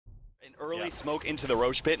Early smoke into the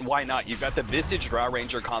Roche pit, and why not? You've got the Visage Drow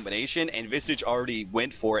Ranger combination, and Visage already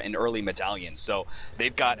went for an early medallion, so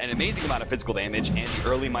they've got an amazing amount of physical damage and the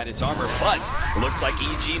early minus armor, but it looks like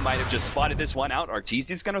EG might have just spotted this one out.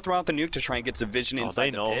 Arteezy's going to throw out the nuke to try and get some vision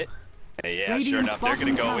inside the pit. Yeah, sure enough, they're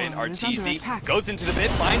going to go in. Arteezy goes into the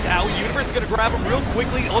pit, finds out. Universe is going to grab him real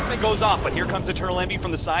quickly. Ultimate goes off, but here comes Eternal Envy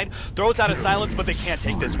from the side. Throws out a silence, but they can't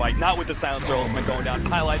take this fight. Not with the silencer ultimate going down.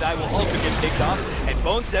 Highlight Eye will also get picked off. And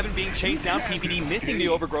Bone 7 being chased down. PPD missing the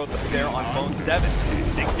overgrowth there on Bone 7.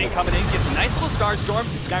 16 coming in, gets a nice little Starstorm.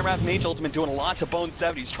 Skywrath Mage ultimate doing a lot to Bone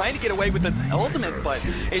 7. He's trying to get away with the ultimate, but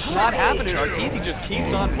it's not happening. Arteezy just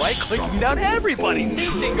keeps on right-clicking down everybody.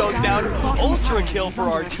 Sing goes down. Ultrakill for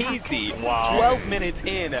Arteezy. Wow. 12 minutes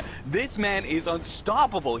in, this man is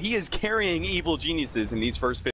unstoppable. He is carrying evil geniuses in these first 15.